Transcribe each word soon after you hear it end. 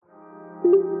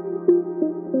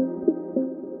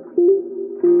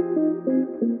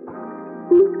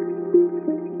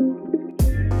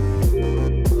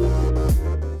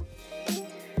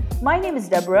My name is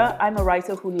Deborah. I'm a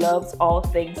writer who loves all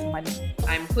things money.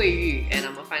 I'm Hui Yu and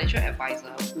I'm a financial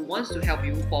advisor who wants to help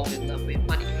you fall in love with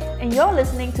money. And you're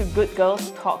listening to Good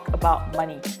Girls Talk About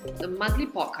Money, the monthly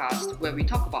podcast where we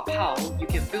talk about how you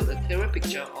can build a clearer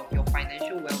picture of your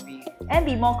financial well-being and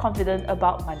be more confident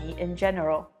about money in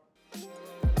general.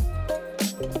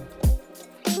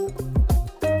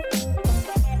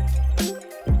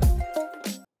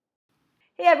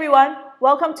 Hey everyone,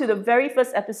 welcome to the very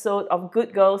first episode of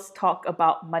Good Girls Talk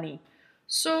About Money.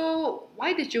 So,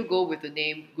 why did you go with the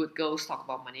name Good Girls Talk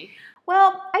About Money?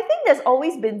 Well, I think there's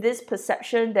always been this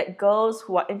perception that girls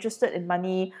who are interested in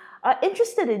money are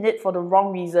interested in it for the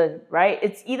wrong reason, right?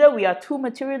 It's either we are too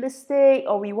materialistic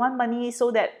or we want money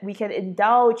so that we can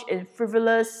indulge in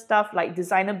frivolous stuff like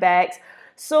designer bags.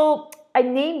 So I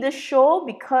named this show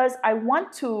because I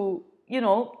want to,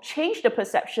 change the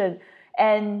perception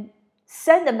and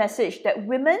send a message that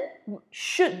women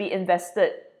should be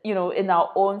invested, in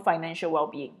our own financial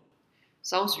well-being.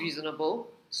 Sounds reasonable.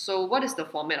 So, what is the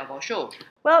format of our show?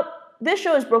 Well, this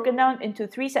show is broken down into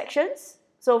 3 sections.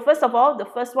 So first of all, the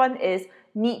first one is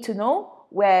Need to Know,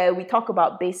 where we talk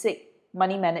about basic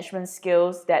money management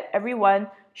skills that everyone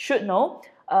should know.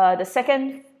 The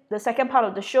second part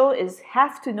of the show is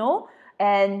Have to Know,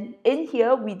 and in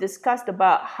here we discussed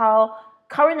about how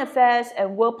current affairs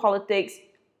and world politics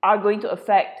are going to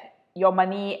affect your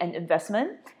money and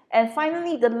investment. And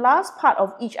finally, the last part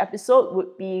of each episode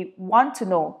would be Want to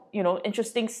Know,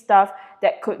 interesting stuff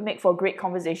that could make for great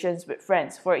conversations with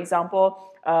friends. For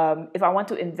example, if I want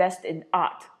to invest in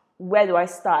art, where do I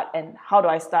start and how do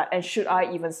I start and should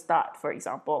I even start, for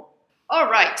example?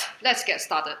 All right, let's get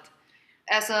started.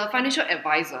 As a financial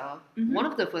advisor, one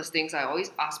of the first things I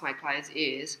always ask my clients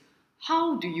is,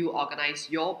 how do you organize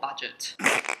your budget?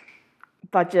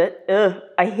 Budget?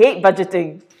 I hate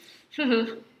budgeting.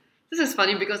 This is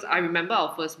funny because I remember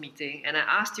our first meeting and I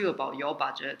asked you about your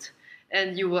budget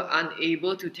and you were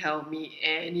unable to tell me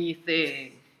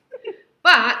anything.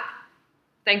 But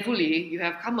thankfully, you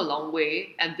have come a long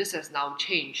way and this has now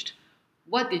changed.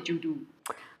 What did you do?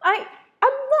 I'm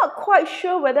not quite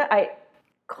sure whether I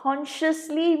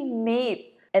consciously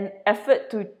made an effort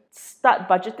to start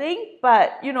budgeting,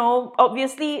 but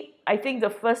obviously I think the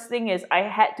first thing is I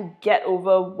had to get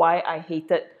over why I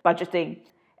hated budgeting.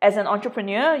 As an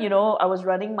entrepreneur, I was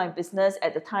running my business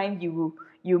at the time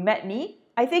you met me.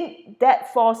 I think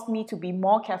that forced me to be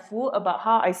more careful about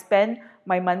how I spend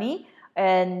my money,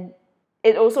 and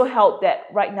it also helped that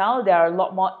right now there are a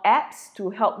lot more apps to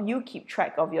help you keep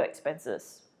track of your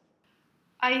expenses.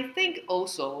 I think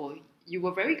also you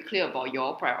were very clear about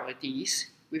your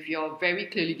priorities with your very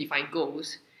clearly defined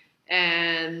goals.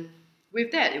 And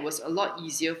with that, it was a lot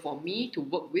easier for me to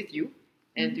work with you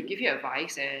and to give you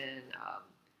advice. And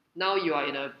now you are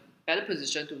in a better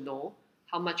position to know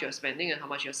how much you're spending and how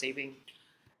much you're saving.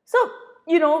 So,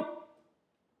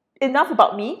 enough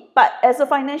about me, but as a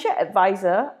financial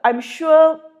advisor, I'm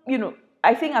sure,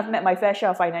 I think I've met my fair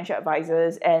share of financial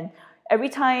advisors, and every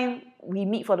time we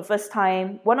meet for the first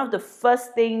time, one of the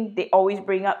first things they always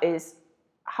bring up is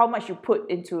how much you put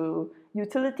into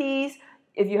utilities.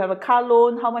 If you have a car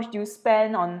loan, how much do you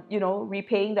spend on,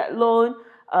 repaying that loan?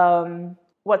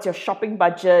 What's your shopping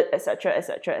budget, etc.,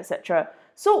 etc., etc.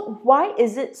 So why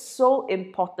is it so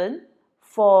important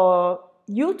for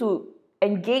you to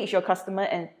engage your customer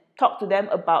and talk to them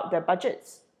about their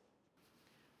budgets?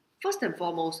 First and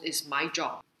foremost, it's my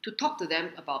job to talk to them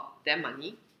about their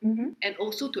money and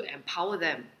also to empower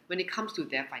them when it comes to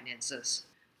their finances.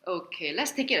 Okay,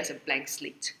 let's take it as a blank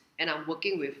slate and I'm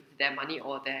working with their money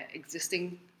or their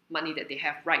existing money that they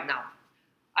have right now.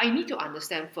 I need to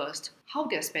understand first how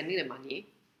they're spending the money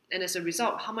and as a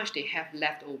result, how much they have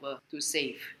left over to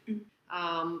save.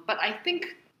 But I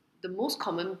think the most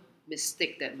common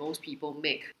mistake that most people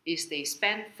make is they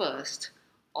spend first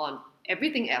on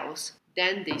everything else,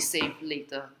 then they save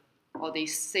later, or they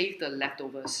save the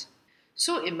leftovers.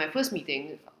 So in my first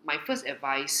meeting, my first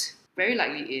advice very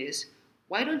likely is,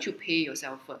 why don't you pay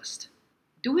yourself first?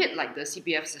 Do it like the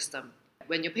CPF system.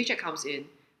 When your paycheck comes in,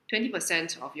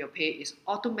 20% of your pay is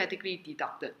automatically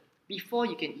deducted before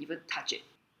you can even touch it.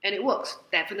 And it works,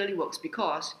 definitely works,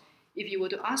 because if you were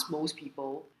to ask most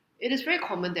people, it is very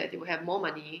common that they will have more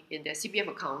money in their CPF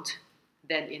account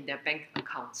than in their bank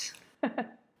accounts.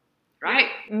 Right?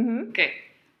 Okay.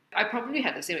 I probably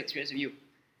had the same experience with you.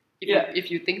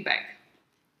 If you think back.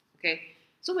 Okay.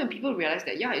 So when people realize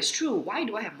that, yeah, it's true, why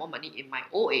do I have more money in my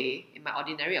OA, in my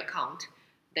ordinary account,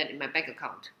 than in my bank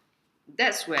account?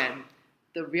 That's when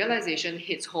the realization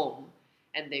hits home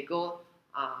and they go,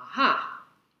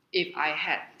 if I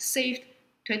had saved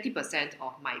 20%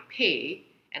 of my pay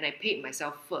and I paid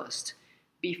myself first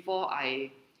before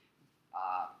I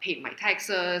paid my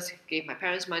taxes, gave my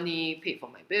parents money, paid for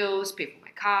my bills, paid for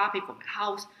my car, paid for my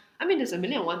house. I mean, there's a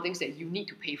million and one things that you need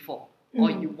to pay for or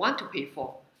you want to pay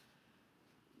for.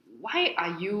 Why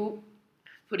are you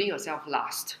putting yourself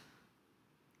last?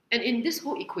 And in this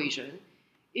whole equation,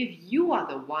 if you are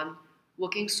the one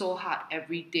working so hard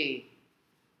every day,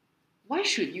 why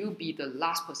should you be the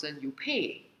last person you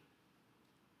pay?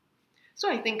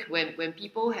 So I think when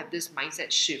people have this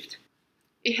mindset shift,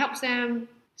 it helps them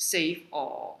save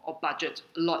or budget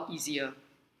a lot easier.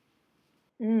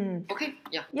 Okay,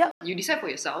 yeah. Yep. You decide for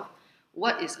yourself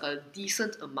what is a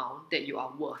decent amount that you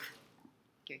are worth.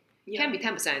 Okay, it can be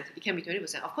 10%, it can be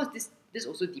 20%. Of course, this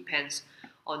also depends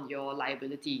on your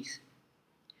liabilities.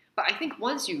 But I think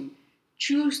once you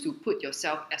choose to put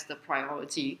yourself as the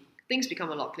priority, things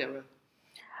become a lot clearer.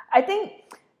 I think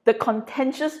the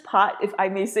contentious part, if I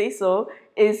may say so,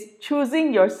 is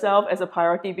choosing yourself as a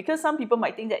priority, because some people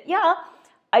might think that, yeah,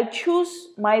 I choose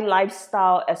my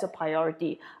lifestyle as a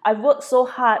priority. I've worked so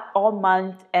hard all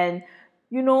month and,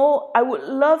 you know, I would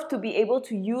love to be able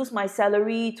to use my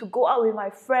salary to go out with my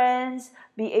friends,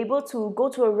 be able to go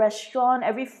to a restaurant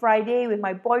every Friday with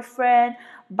my boyfriend,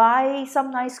 buy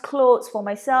some nice clothes for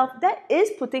myself. That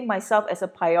is putting myself as a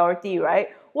priority, right?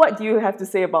 What do you have to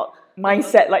say about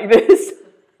mindset like this?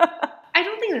 I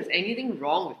don't think there's anything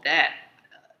wrong with that.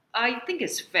 I think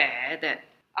it's fair that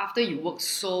after you work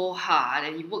so hard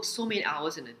and you work so many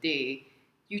hours in a day,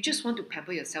 you just want to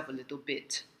pamper yourself a little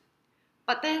bit.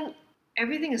 But then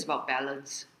everything is about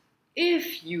balance.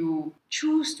 If you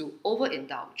choose to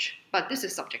overindulge, but this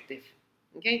is subjective,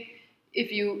 okay?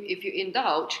 If you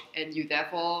indulge and you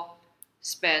therefore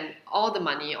spend all the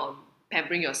money on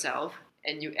pampering yourself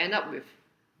and you end up with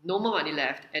no more money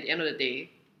left at the end of the day,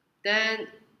 then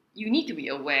you need to be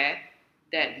aware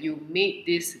that you made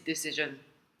this decision.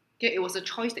 Okay, it was a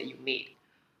choice that you made.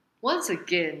 Once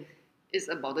again, it's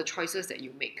about the choices that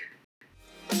you make.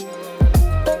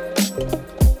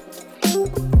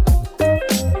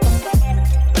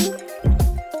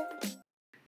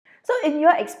 So in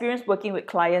your experience working with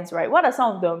clients, right, what are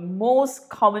some of the most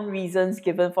common reasons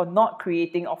given for not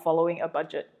creating or following a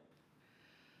budget?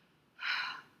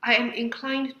 I am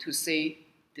inclined to say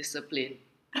discipline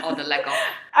or the lack of.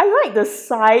 I like the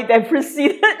sigh that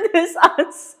preceded this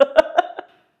answer.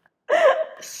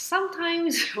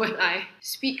 Sometimes when I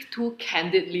speak too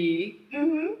candidly,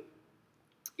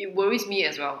 it worries me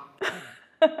as well.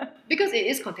 Because it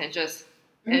is contentious.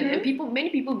 And many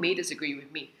people may disagree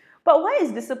with me. But why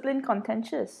is discipline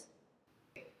contentious?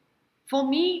 For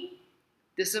me,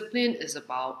 discipline is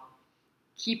about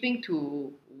keeping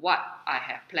to what I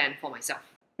have planned for myself.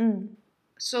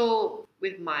 So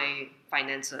with my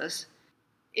finances,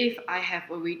 if I have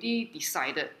already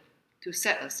decided to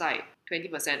set aside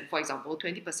 20%, for example,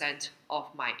 20% of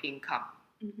my income,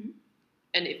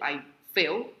 and if I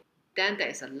fail, then there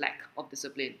is a lack of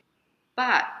discipline.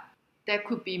 But there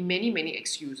could be many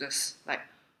excuses, like,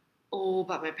 oh,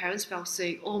 but my parents fell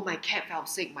sick, oh, my cat fell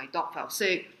sick, my dog fell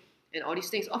sick, and all these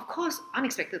things. Of course,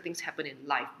 unexpected things happen in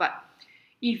life, but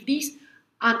if these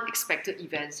unexpected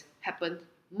events happen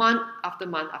month after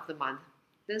month after month,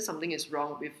 then something is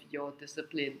wrong with your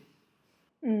discipline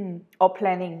Or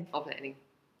planning.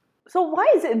 So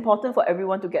why is it important for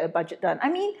everyone to get a budget done? I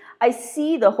mean, I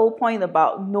see the whole point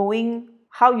about knowing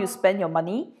how you spend your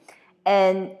money,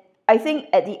 and I think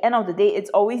at the end of the day, it's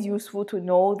always useful to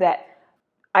know that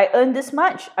I earn this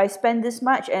much, I spend this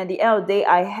much, and at the end of the day,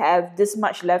 I have this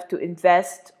much left to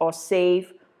invest or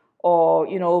save or,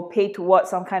 you know, pay towards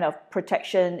some kind of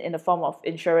protection in the form of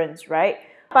insurance, right?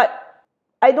 But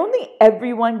I don't think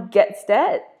everyone gets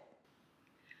that.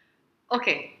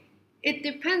 Okay, it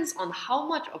depends on how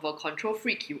much of a control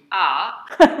freak you are.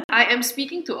 I am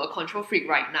speaking to a control freak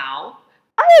right now.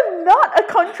 I am not a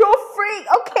control freak.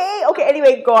 Okay,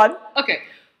 anyway, go on. Okay,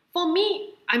 for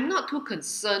me, I'm not too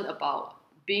concerned about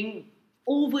being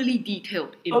overly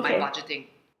detailed in my budgeting.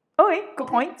 Okay, good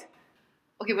point.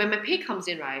 Okay, when my pay comes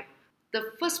in, right,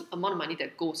 the first amount of money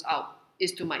that goes out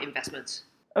is to my investments.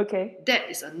 Okay. That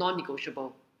is a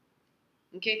non-negotiable.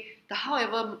 Okay, the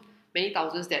however many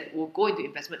thousands that will go into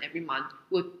investment every month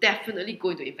will definitely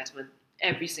go into investment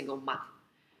every single month.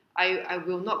 I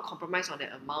will not compromise on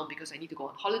that amount because I need to go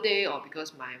on holiday or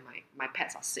because my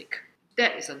pets are sick.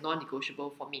 That is a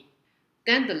non-negotiable for me.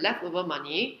 Then the leftover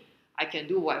money, I can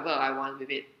do whatever I want with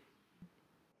it.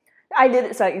 I did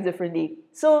it slightly differently.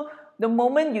 So the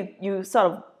moment you sort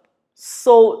of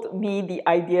sold me the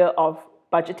idea of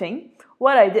budgeting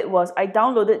what I did was I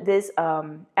downloaded this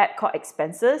app called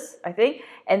Expenses, I think.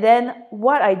 And then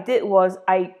what I did was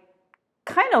I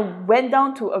kind of went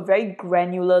down to a very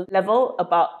granular level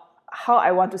about how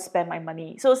I want to spend my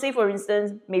money. So say for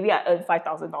instance, maybe I earn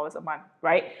 $5,000 a month,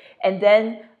 right? And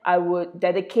then I would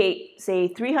dedicate,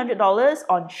 say, $300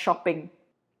 on shopping.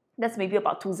 That's maybe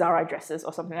about 2 Zara dresses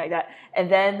or something like that.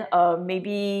 And then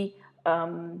maybe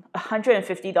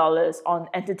 $150 on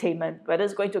entertainment, whether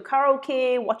it's going to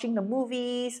karaoke, watching the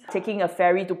movies, taking a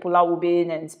ferry to Pulau Ubin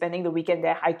and spending the weekend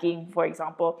there hiking, for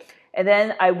example. And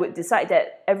then I would decide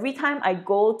that every time I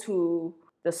go to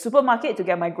the supermarket to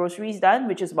get my groceries done,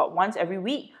 which is about once every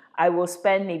week, I will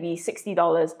spend maybe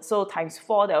 $60. So times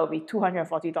 4, that will be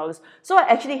 $240. So I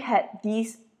actually had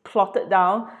these plotted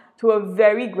down to a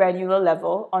very granular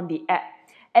level on the app.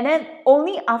 And then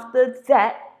only after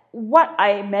that, what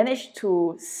I managed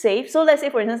to save. So let's say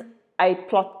for instance, I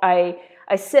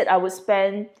said I would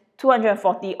spend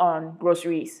 $240 on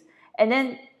groceries. And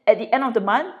then at the end of the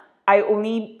month, I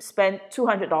only spent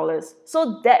 $200.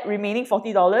 So that remaining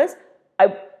 $40, I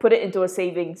put it into a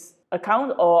savings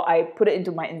account or I put it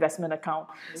into my investment account.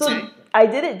 So I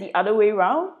did it the other way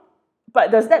around.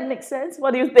 But does that make sense?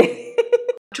 What do you think?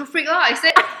 True freak lah, I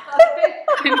said.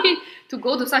 I mean, to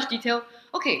go to such detail.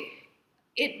 Okay,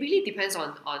 it really depends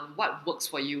on what works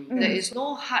for you. There is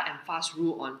no hard and fast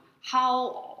rule on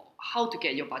how to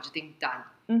get your budgeting done.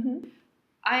 Mm-hmm.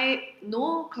 I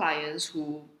know clients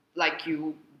who, like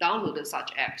you, downloaded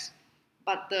such apps,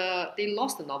 but they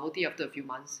lost the novelty after a few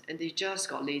months and they just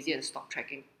got lazy and stopped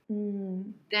tracking.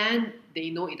 Then they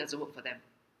know it doesn't work for them.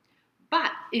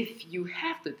 But if you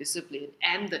have the discipline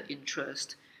and the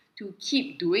interest to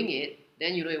keep doing it,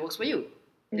 then you know it works for you.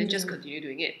 Then just continue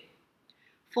doing it.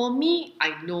 For me,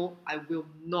 I know I will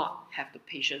not have the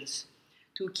patience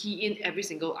to key in every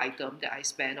single item that I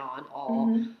spend on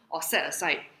or set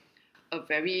aside a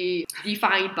very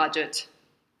defined budget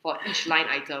for each line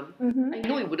item. I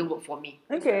know it wouldn't work for me.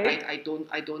 Okay. I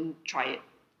don't try it.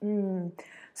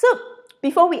 So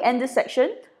before we end this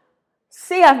section,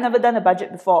 say I've never done a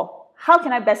budget before. How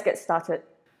can I best get started?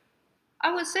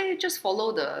 I would say just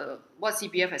follow what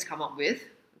CPF has come up with.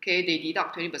 Okay, they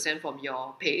deduct 20% from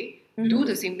your pay. Do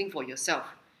the same thing for yourself.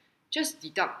 Just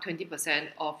deduct 20%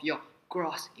 of your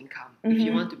gross income if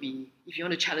you want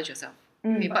to challenge yourself.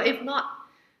 Okay, but if not,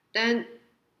 then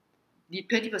the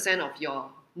 20% of your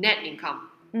net income.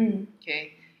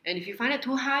 Okay, and if you find it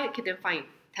too high, okay, then fine,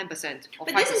 10% or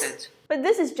 5%. But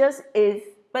this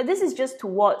is just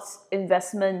towards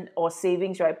investment or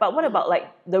savings, right? But what about like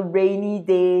the rainy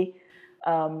day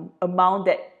amount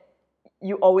that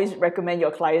you always recommend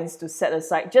your clients to set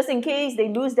aside, just in case they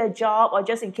lose their job or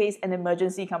just in case an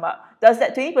emergency come up? Does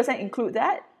that 20% include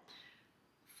that?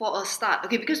 For a start,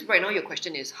 okay, because right now your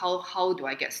question is how do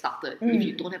I get started if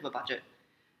you don't have a budget?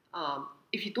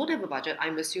 If you don't have a budget,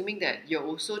 I'm assuming that you're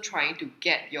also trying to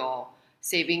get your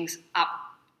savings up.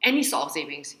 Any sort of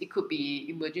savings. It could be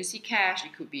emergency cash,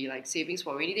 it could be like savings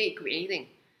for a rainy day, it could be anything.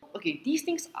 Okay, these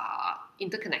things are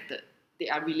interconnected. They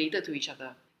are related to each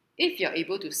other. If you're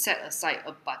able to set aside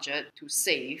a budget to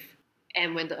save,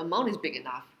 and when the amount is big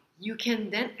enough, you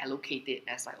can then allocate it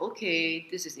as like, okay,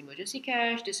 this is emergency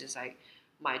cash, this is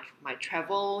like my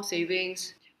travel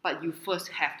savings, but you first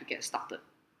have to get started.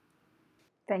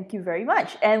 Thank you very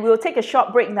much. And we'll take a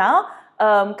short break now.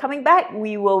 Coming back,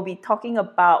 we will be talking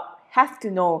about have to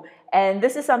know. And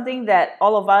this is something that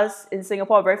all of us in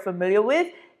Singapore are very familiar with.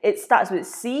 It starts with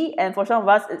C, and for some of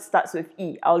us, it starts with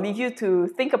E. I'll leave you to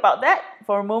think about that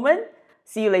for a moment.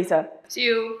 See you later. See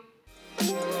you.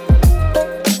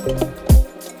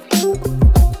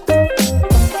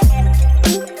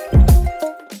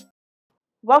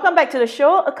 Welcome back to the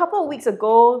show. A couple of weeks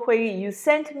ago, Hui, you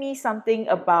sent me something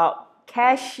about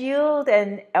CareShield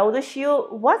and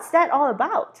ElderShield. What's that all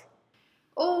about?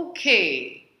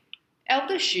 Okay.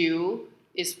 ElderShield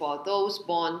is for those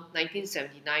born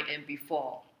 1979 and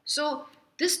before. So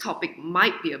this topic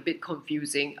might be a bit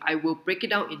confusing. I will break it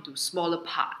down into smaller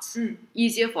parts,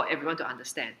 easier for everyone to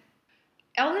understand.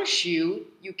 ElderShield,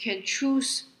 you can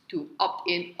choose to opt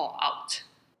in or out.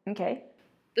 Okay.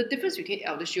 The difference between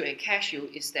ElderShield and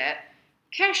CareShield is that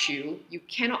CareShield, you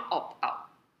cannot opt out.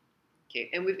 Okay,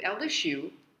 and with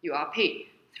ElderShield, you are paid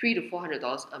 $300 to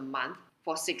 $400 a month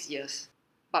for 6 years.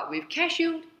 But with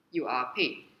CareShield, you are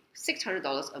paid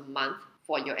 $600 a month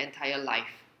for your entire life.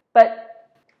 But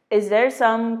is there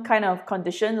some kind of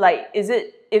condition? Like, is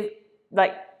it if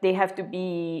like they have to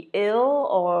be ill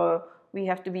or we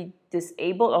have to be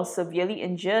disabled or severely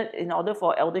injured in order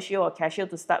for ElderShield or CareShield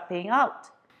to start paying out?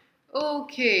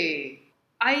 Okay,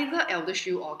 either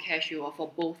ElderShield or CareShield, or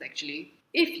for both actually,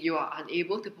 if you are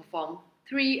unable to perform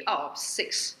 3 out of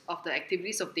 6 of the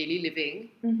activities of daily living,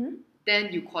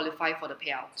 then you qualify for the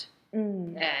payout.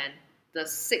 And the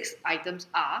 6 items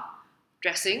are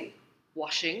dressing,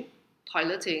 washing,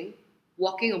 toileting,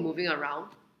 walking or moving around,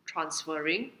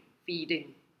 transferring,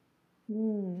 feeding.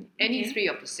 Any 3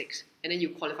 of the 6, and then you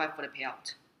qualify for the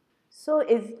payout. So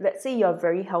if, let's say, you're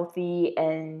very healthy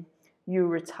and you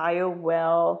retire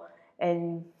well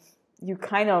and you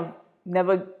kind of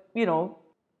never,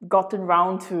 gotten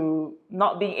round to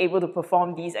not being able to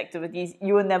perform these activities,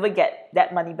 you will never get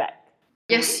that money back.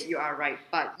 Yes, you are right,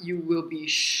 but you will be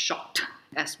shocked,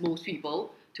 as most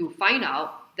people, to find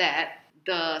out that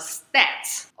the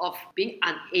stats of being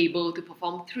unable to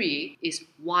perform 3 is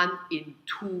 1 in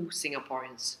 2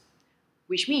 Singaporeans.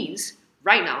 Which means,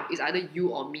 right now, it's either you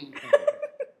or me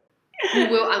who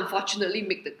will unfortunately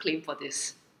make the claim for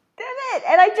this. Damn it!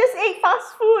 And I just ate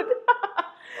fast food.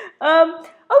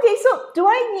 Okay, so do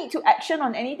I need to action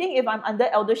on anything if I'm under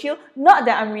ElderShield? Not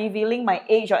that I'm revealing my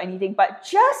age or anything, but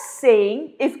just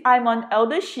saying, if I'm on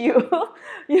ElderShield,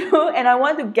 and I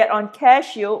want to get on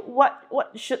CareShield, what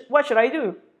should I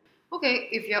do? Okay,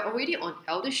 if you're already on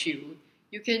ElderShield,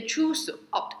 you can choose to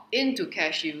opt into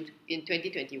CareShield in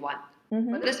 2021.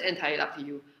 But that's entirely up to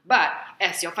you. But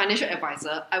as your financial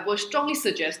advisor, I will strongly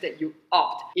suggest that you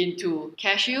opt into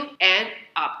CareShield and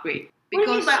upgrade. What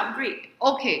do you mean by upgrade?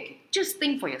 Okay, just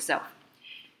think for yourself.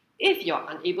 If you're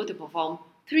unable to perform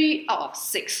 3 out of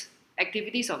 6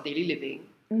 activities of daily living,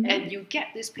 and you get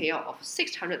this payout of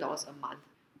 $600 a month,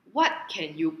 what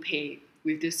can you pay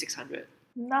with this $600?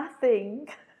 Nothing.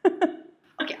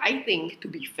 Okay, I think, to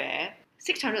be fair,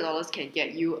 $600 can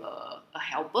get you a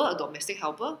helper, a domestic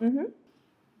helper,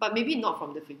 but maybe not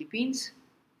from the Philippines,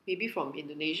 maybe from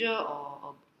Indonesia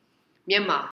or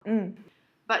Myanmar.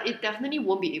 But it definitely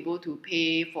won't be able to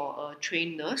pay for a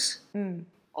trained nurse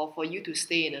or for you to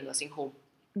stay in a nursing home.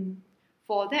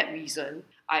 For that reason,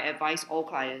 I advise all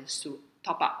clients to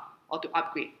top up or to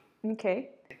upgrade.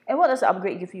 Okay. And what does the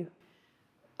upgrade give you?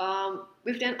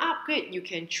 With an upgrade, you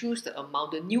can choose the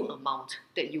amount, the new amount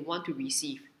that you want to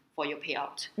receive for your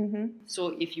payout.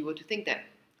 So if you were to think that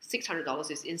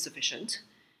 $600 is insufficient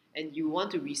and you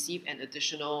want to receive an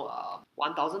additional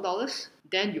 $1,000,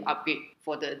 then you upgrade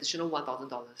for the additional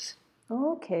 $1,000.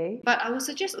 Okay. But I would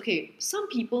suggest, some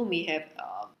people may have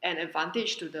an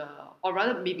advantage or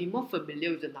rather may be more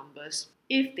familiar with the numbers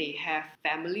if they have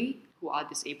family who are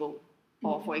disabled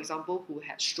or, for example, who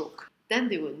had stroke. Then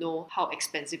they will know how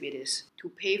expensive it is to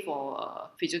pay for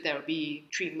physiotherapy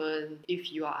treatment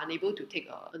if you are unable to take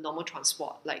a normal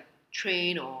transport like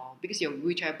train, or because you're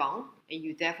wheelchair bound and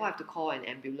you therefore have to call an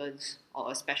ambulance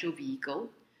or a special vehicle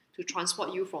to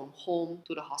transport you from home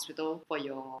to the hospital for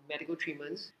your medical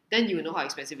treatments, then you will know how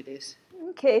expensive it is.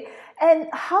 Okay. And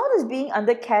how does being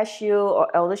under CareShield or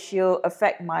ElderShield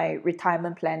affect my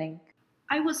retirement planning?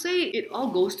 I would say it all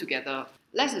goes together.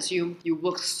 Let's assume you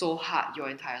worked so hard your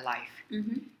entire life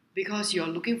because you're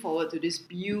looking forward to this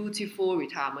beautiful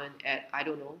retirement at,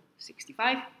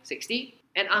 65, 60.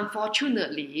 And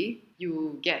unfortunately,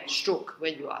 you get stroke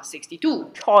when you are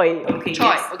 62. Choi. Okay. Choi,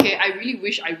 Yes. okay, I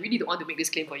really don't want to make this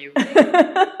claim for you.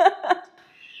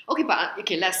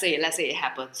 Let's say it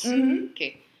happens.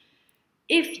 Okay.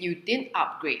 If you didn't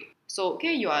upgrade, so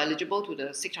you are eligible to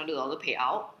the $600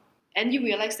 payout, and you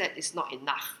realize that it's not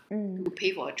enough to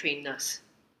pay for a trained nurse,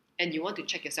 and you want to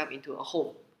check yourself into a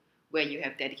home where you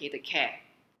have dedicated care,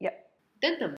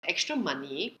 then the extra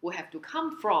money will have to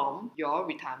come from your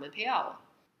retirement payout.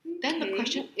 Then the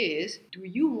question is, do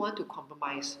you want to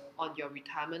compromise on your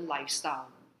retirement lifestyle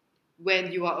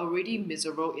when you are already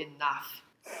miserable enough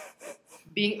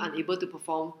being unable to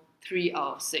perform 3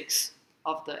 out of 6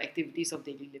 of the activities of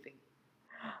daily living?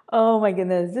 Oh my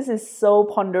goodness, this is so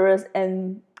ponderous,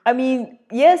 and I mean,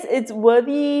 yes, it's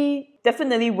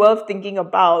definitely worth thinking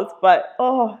about, but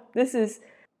this is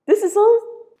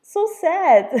so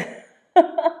sad.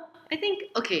 I think,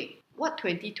 what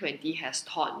 2020 has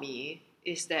taught me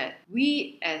is that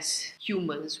we as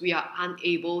humans, we are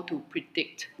unable to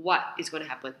predict what is going to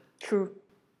happen. True.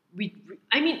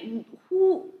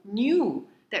 Who knew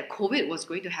that COVID was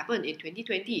going to happen in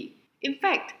 2020? In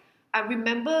fact, I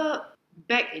remember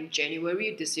back in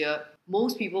January this year,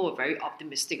 most people were very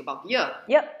optimistic about the year.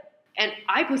 Yep. And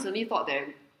I personally thought that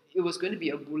it was going to be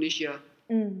a bullish year.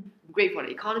 Great for the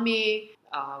economy,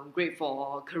 great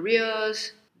for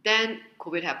careers. Then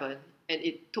COVID happened and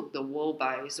it took the world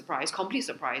by surprise, complete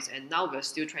surprise, and now we're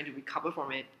still trying to recover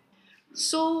from it.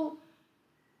 So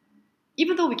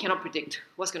even though we cannot predict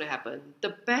what's going to happen,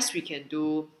 the best we can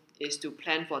do is to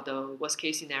plan for the worst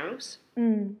case scenarios,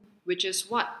 which is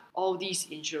what all these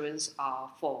insurance are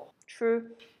for. True.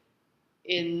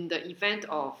 In the event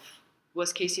of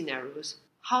worst case scenarios,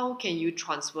 how can you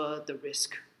transfer the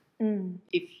risk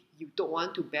if you don't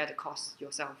want to bear the cost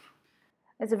yourself?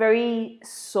 It's a very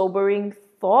sobering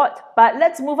thought, but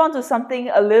let's move on to something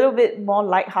a little bit more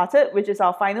lighthearted, which is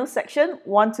our final section,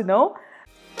 Want to Know.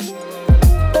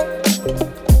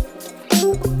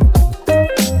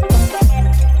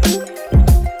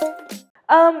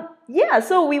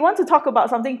 So we want to talk about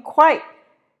something quite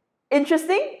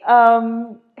interesting.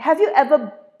 Have you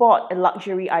ever bought a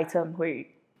luxury item, Hui?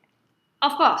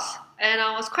 Of course. And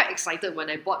I was quite excited when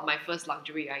I bought my first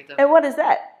luxury item. And what is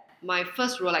that? My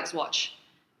first Rolex watch.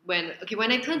 When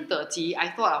I turned 30, I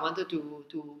thought I wanted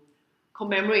to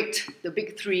commemorate the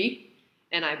big 3,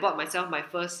 and I bought myself my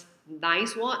first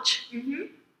nice watch.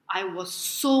 I was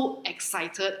so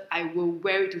excited, I will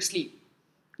wear it to sleep.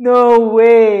 No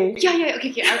way. Yeah.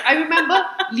 Okay. I remember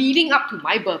leading up to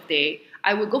my birthday,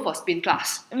 I would go for spin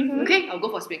class. Okay, I'll go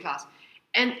for spin class.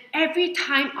 And every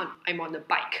time I'm on the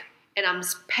bike and I'm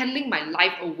pedaling my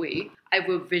life away, I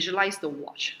will visualize the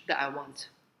watch that I want.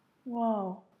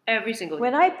 Wow. Every single day.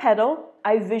 When I pedal,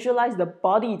 I visualize the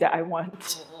body that I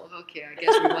want. Oh, okay. I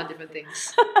guess we want different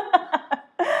things.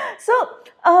 So,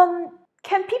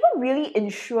 can people really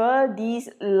insure these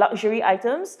luxury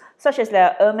items, such as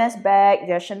their Hermes bag,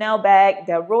 their Chanel bag,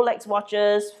 their Rolex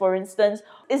watches, for instance?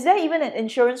 Is there even an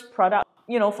insurance product,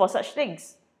 for such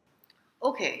things?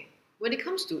 Okay. When it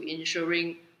comes to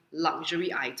insuring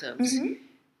luxury items,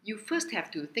 you first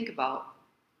have to think about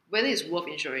whether it's worth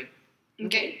insuring.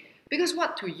 Okay? Because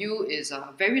what to you is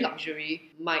very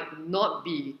luxury might not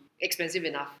be expensive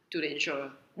enough to the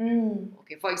insurer.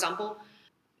 Okay, for example,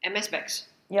 MS bags.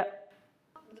 Yep.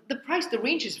 The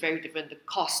range is very different. The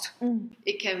cost,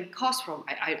 it can cost from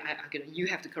you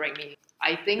have to correct me.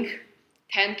 I think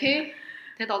 $10,000.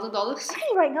 I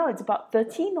think right now it's about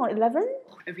 13 or 11.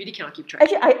 I really cannot keep track.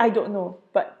 Actually, I don't know,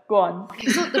 but go on. Okay,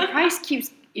 so the price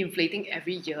keeps inflating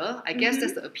every year. I guess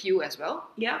that's the appeal as well.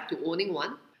 Yeah. To owning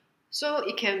one. So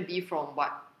it can be from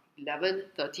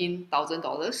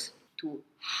 $11,000-$13,000 to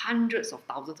hundreds of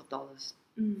thousands of dollars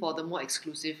for the more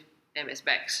exclusive MS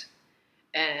bags.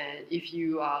 And if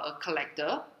you are a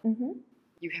collector,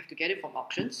 you have to get it from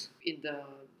auctions in the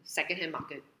second-hand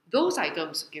market. Those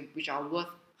items, which are worth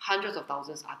hundreds of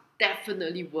thousands, are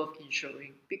definitely worth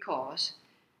insuring because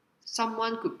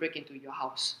someone could break into your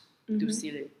house to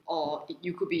steal it, or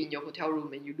you could be in your hotel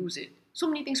room and you lose it. So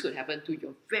many things could happen to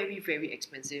your very, very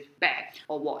expensive bag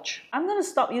or watch. I'm going to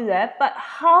stop you there, but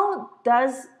how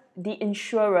does the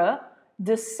insurer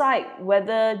decide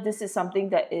whether this is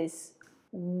something that is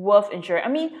worth insuring? I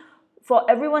mean, for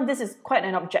everyone, this is quite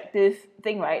an objective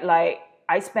thing, right? Like,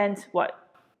 I spent,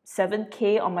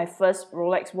 7K on my first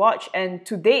Rolex watch, and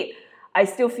to date, I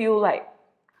still feel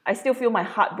my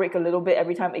heart break a little bit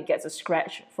every time it gets a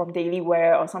scratch from daily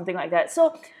wear or something like that.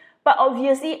 So, but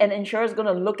obviously an insurer is going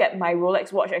to look at my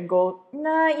Rolex watch and go,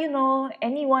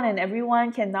 anyone and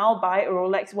everyone can now buy a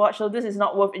Rolex watch, so this is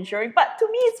not worth insuring. But to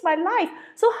me, it's my life.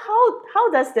 So how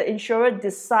does the insurer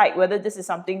decide whether this is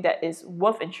something that is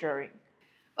worth insuring?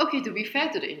 Okay, to be fair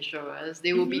to the insurers,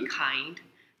 they will be kind,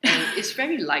 and it's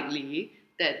very likely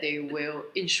that they will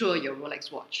insure your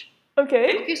Rolex watch.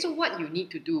 Okay, so what you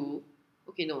need to do,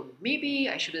 maybe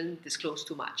I shouldn't disclose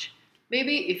too much.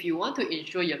 Maybe if you want to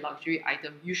insure your luxury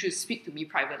item, you should speak to me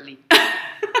privately.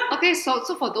 Okay, so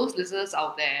for those listeners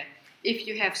out there, if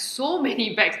you have so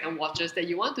many bags and watches that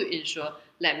you want to insure,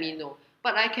 let me know.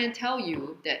 But I can tell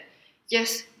you that,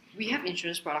 yes, we have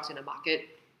insurance products in the market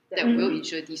that will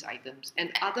insure these items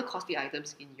and other costly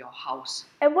items in your house.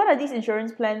 And what are these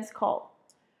insurance plans called?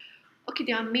 Okay,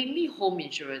 they are mainly home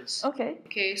insurance.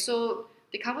 Okay, so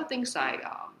they cover things like,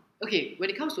 when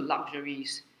it comes to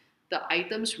luxuries, the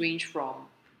items range from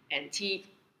antique,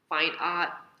 fine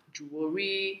art,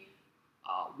 jewelry,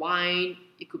 wine.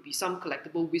 It could be some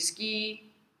collectible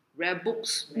whiskey, rare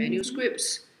books,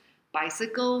 manuscripts,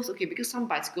 bicycles. Okay, because some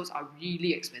bicycles are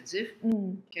really expensive.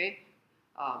 Okay,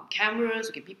 cameras.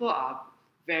 Okay, people are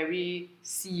very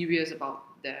serious about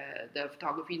their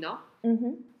photography now.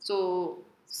 So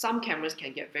some cameras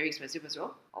can get very expensive as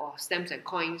well, or stamps and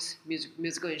coins,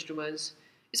 musical instruments.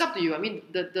 It's up to you. I mean,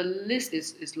 the list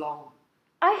is long.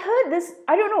 I heard this,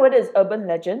 I don't know whether it's urban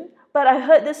legend, but I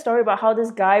heard this story about how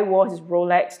this guy wore his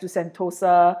Rolex to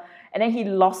Sentosa and then he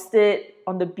lost it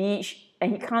on the beach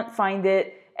and he can't find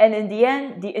it. And in the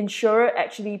end, the insurer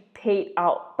actually paid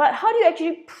out. But how do you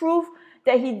actually prove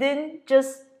that he didn't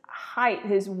just hide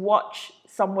his watch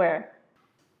somewhere?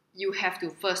 You have to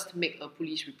first make a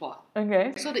police report.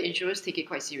 Okay. So the insurers take it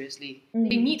quite seriously.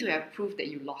 They need to have proof that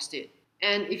you lost it.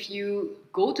 And if you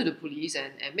go to the police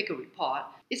and make a report,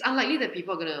 it's unlikely that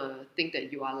people are going to think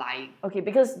that you are lying. Okay,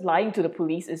 because lying to the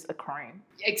police is a crime.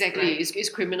 Exactly, Right. it's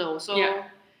criminal. So Yeah.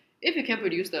 if you can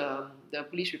produce the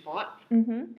police report,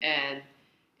 Mm-hmm. and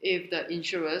if the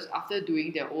insurers, after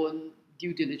doing their own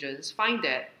due diligence, find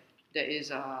that there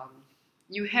is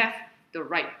you have the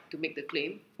right to make the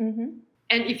claim, Mm-hmm.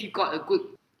 and if you got a good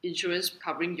insurance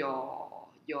covering your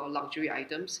luxury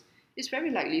items, it's very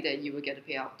likely that you will get a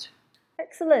payout.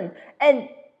 Excellent. And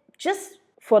just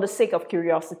for the sake of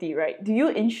curiosity, right? Do you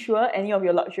insure any of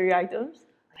your luxury items?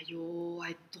 Ayo,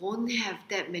 I don't have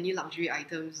that many luxury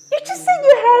items. You just said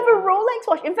you have a Rolex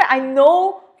watch. In fact, I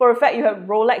know for a fact you have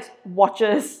Rolex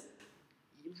watches.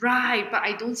 Right, but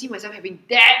I don't see myself having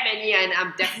that many, and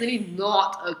I'm definitely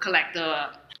not a collector.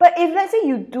 But if let's say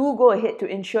you do go ahead to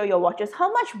insure your watches,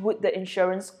 how much would the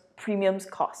insurance premiums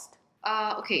cost?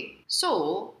 Okay,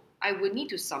 so I would need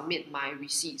to submit my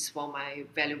receipts for my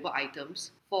valuable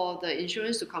items for the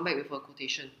insurance to come back with a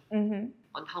quotation Mm-hmm.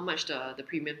 on how much the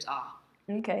premiums are.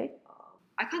 Okay.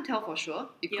 I can't tell for sure.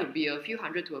 It Yeah. could be a few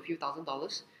hundred to a few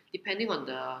 $1,000s, depending on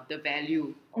the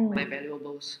value of my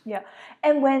valuables. Yeah.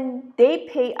 And when they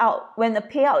pay out, when the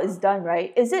payout is done,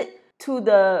 right, is it to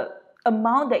the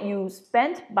amount that you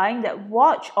spent buying that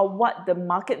watch or what the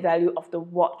market value of the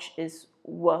watch is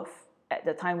worth at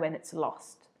the time when it's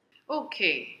lost?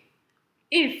 Okay,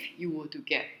 if you were to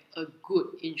get a good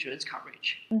insurance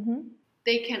coverage, Mm-hmm.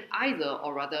 they can either,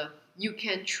 or rather, you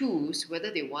can choose whether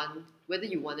you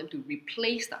want them to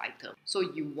replace the item. So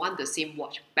you want the same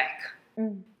watch back.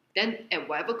 Mm. Then at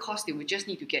whatever cost, they would just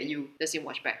need to get you the same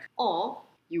watch back. Or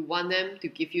you want them to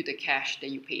give you the cash that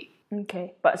you paid.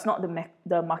 Okay. But it's not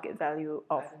the market value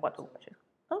of what the watch is.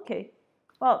 Okay.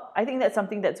 Well, I think that's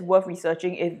something that's worth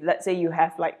researching if, let's say, you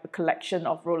have like a collection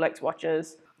of Rolex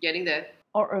watches Getting there?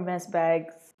 or Hermes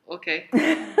bags. Okay.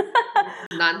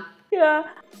 None. Yeah.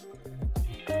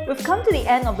 We've come to the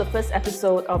end of the first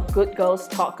episode of Good Girls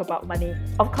Talk About Money.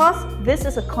 Of course, this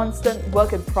is a constant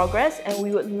work in progress and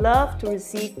we would love to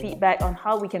receive feedback on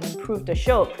how we can improve the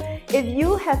show. If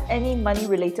you have any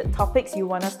money-related topics you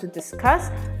want us to discuss,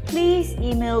 please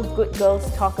email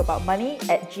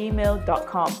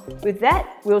goodgirlstalkaboutmoney@gmail.com. With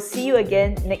that, we'll see you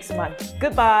again next month.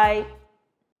 Goodbye!